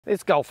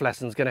This golf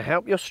lesson is going to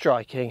help your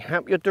striking,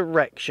 help your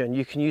direction.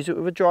 You can use it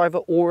with a driver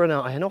or an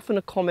iron. Often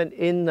a comment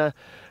in the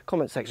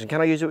comment section,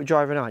 can I use it with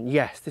driver and iron?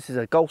 Yes, this is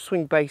a golf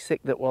swing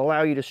basic that will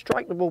allow you to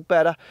strike the ball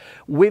better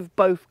with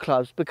both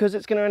clubs because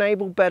it's going to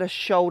enable better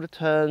shoulder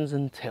turns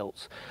and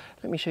tilts.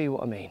 Let me show you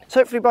what I mean. So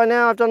hopefully by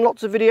now I've done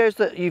lots of videos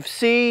that you've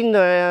seen.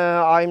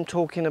 I'm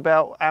talking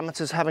about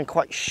amateurs having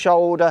quite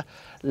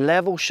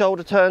level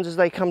shoulder turns as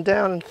they come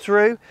down and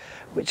through,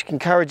 which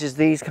encourages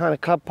these kind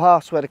of club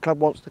paths where the club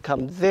wants to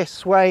come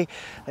this way.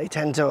 They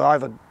tend to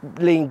either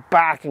lean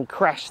back and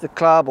crash the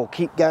club or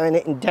keep going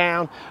it and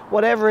down.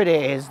 Whatever it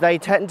is, they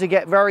tend to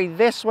get very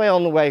this way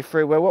on the way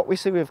through, where what we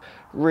see with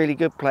really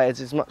good players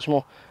is much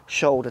more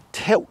shoulder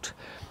tilt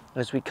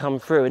as we come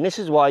through. And this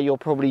is why you're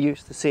probably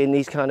used to seeing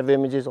these kind of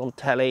images on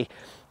telly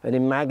and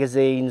in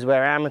magazines,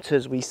 where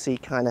amateurs we see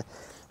kind of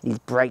these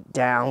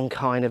breakdown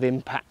kind of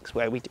impacts,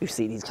 where we do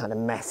see these kind of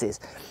messes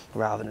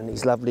rather than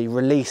these lovely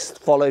released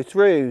follow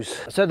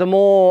throughs. So the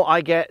more I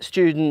get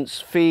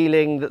students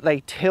feeling that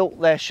they tilt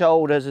their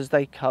shoulders as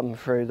they come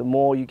through, the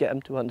more you get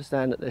them to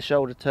understand that their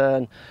shoulder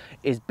turn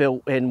is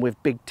built in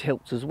with big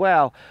tilts as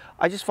well.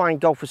 I just find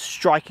golfers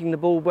striking the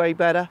ball way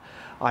better.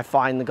 I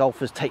find the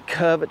golfers take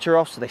curvature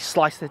off, so they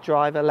slice their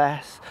driver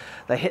less,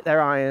 they hit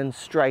their irons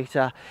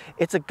straighter.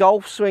 It's a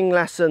golf swing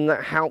lesson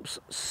that helps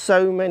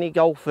so many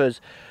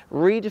golfers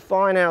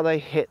redefine how they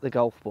hit the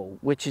golf ball,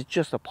 which is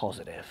just a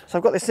positive. So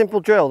I've got this simple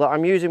drill that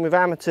I'm using with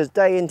amateurs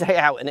day in, day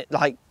out, and it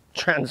like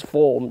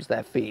transforms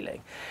their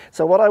feeling.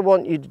 So what I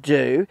want you to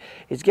do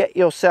is get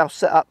yourself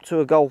set up to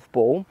a golf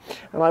ball,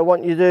 and I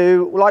want you to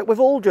do, like with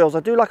all drills, I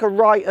do like a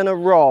right and a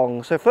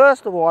wrong. So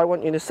first of all, I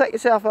want you to set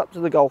yourself up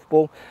to the golf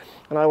ball,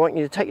 and I want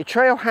you to take your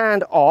trail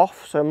hand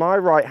off, so my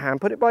right hand,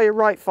 put it by your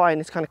right thigh in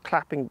this kind of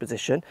clapping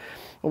position.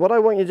 And what I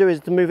want you to do is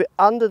to move it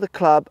under the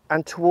club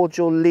and towards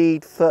your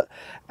lead foot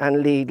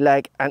and lead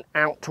leg and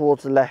out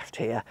towards the left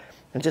here.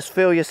 And just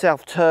feel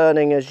yourself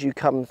turning as you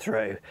come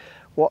through.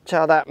 Watch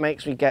how that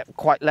makes me get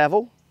quite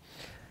level,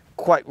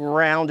 quite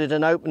rounded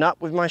and open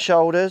up with my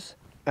shoulders,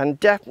 and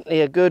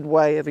definitely a good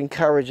way of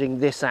encouraging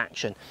this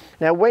action.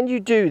 Now when you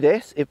do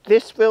this, if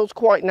this feels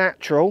quite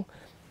natural,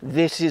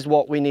 this is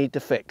what we need to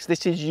fix.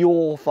 This is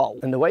your fault.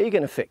 And the way you're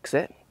going to fix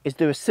it is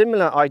do a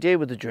similar idea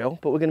with the drill,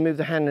 but we're going to move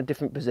the hand in a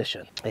different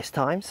position. This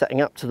time, setting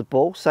up to the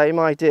ball, same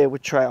idea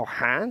with trail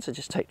hand. So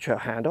just take trail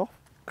hand off,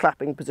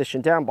 clapping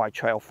position down by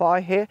trail thigh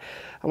here.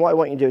 And what I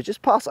want you to do is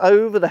just pass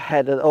over the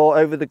head or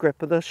over the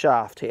grip of the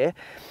shaft here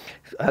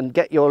and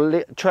get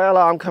your trail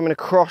arm coming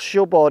across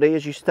your body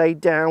as you stay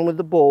down with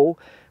the ball.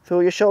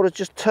 Feel your shoulders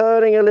just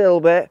turning a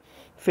little bit.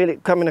 Feel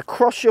it coming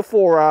across your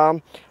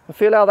forearm, and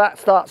feel how that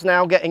starts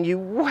now getting you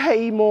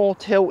way more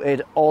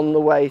tilted on the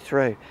way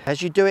through.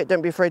 As you do it,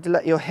 don't be afraid to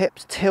let your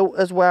hips tilt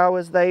as well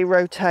as they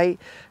rotate.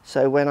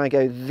 So when I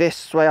go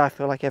this way, I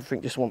feel like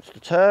everything just wants to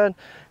turn.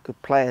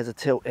 Good players are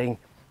tilting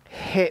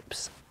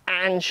hips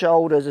and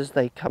shoulders as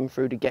they come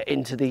through to get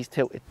into these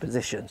tilted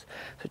positions.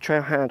 So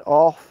trail hand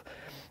off,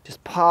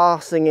 just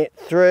passing it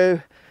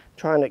through,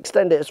 trying to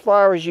extend it as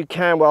far as you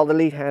can while the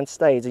lead hand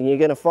stays, and you're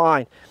going to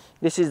find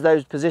this is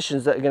those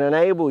positions that are going to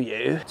enable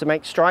you to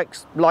make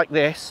strikes like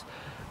this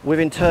with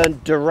in turn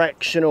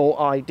directional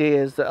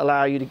ideas that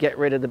allow you to get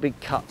rid of the big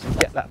cuts and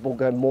get that ball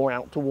going more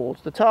out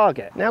towards the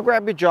target. Now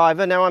grab your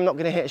driver. Now I'm not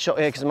going to hit a shot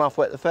here because I'm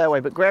halfway at the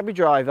fairway, but grab your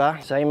driver,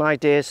 same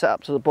idea, set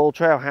up to the ball,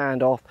 trail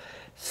hand off,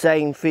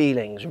 same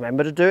feelings.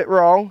 Remember to do it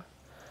wrong.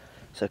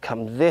 So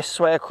come this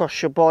way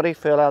across your body,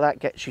 feel how that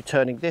gets you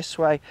turning this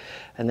way,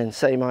 and then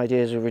same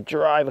ideas with your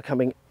driver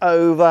coming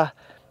over.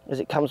 As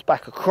it comes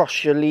back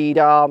across your lead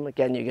arm,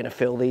 again, you're going to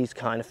feel these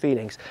kind of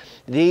feelings.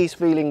 These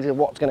feelings are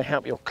what's going to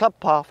help your club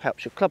path,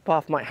 helps your club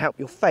path, might help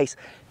your face,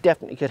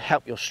 definitely could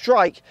help your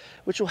strike,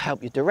 which will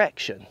help your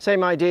direction.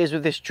 Same ideas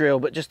with this drill,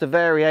 but just a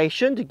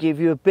variation to give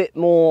you a bit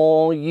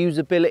more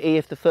usability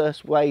if the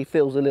first way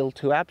feels a little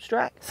too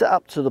abstract. Set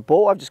up to the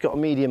ball, I've just got a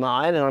medium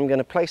iron, and I'm going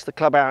to place the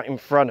club out in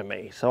front of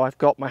me. So I've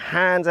got my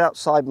hands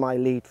outside my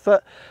lead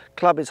foot.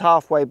 Club is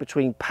halfway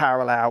between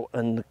parallel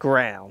and the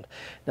ground.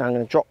 Now I'm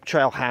going to drop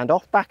trail hand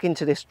off back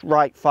into this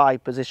right thigh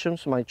position,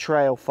 so my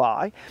trail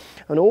thigh,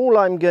 and all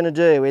I'm going to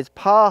do is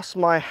pass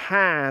my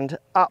hand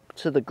up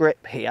to the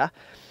grip here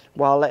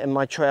while letting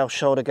my trail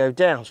shoulder go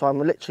down. So I'm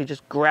literally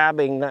just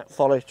grabbing that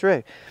follow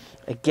through.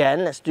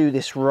 Again, let's do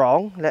this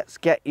wrong. Let's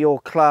get your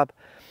club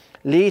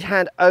lead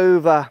hand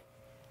over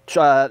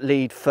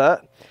lead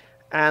foot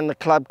and the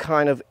club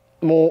kind of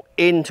more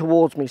in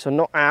towards me, so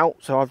not out.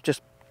 So I've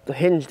just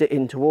hinged it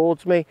in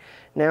towards me.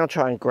 Now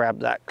try and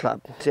grab that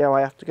club. See how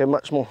I have to go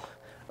much more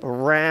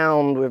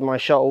around with my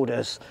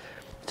shoulders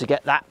to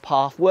get that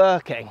path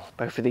working.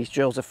 Both of these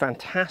drills are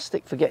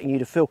fantastic for getting you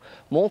to feel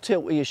more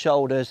tilt with your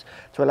shoulders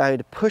to allow you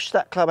to push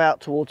that club out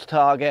towards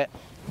target,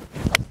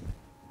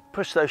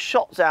 push those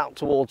shots out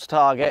towards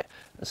target,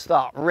 and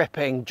start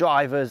ripping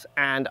drivers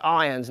and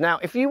irons. Now,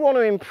 if you want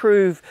to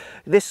improve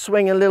this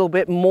swing a little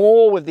bit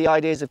more with the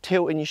ideas of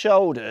tilting your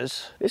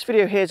shoulders, this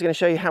video here is going to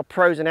show you how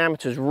pros and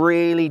amateurs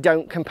really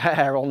don't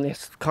compare on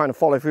this kind of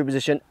follow through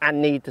position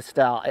and need to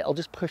start. I'll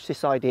just push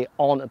this idea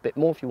on a bit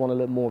more. If you want to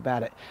learn more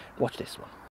about it, watch this one.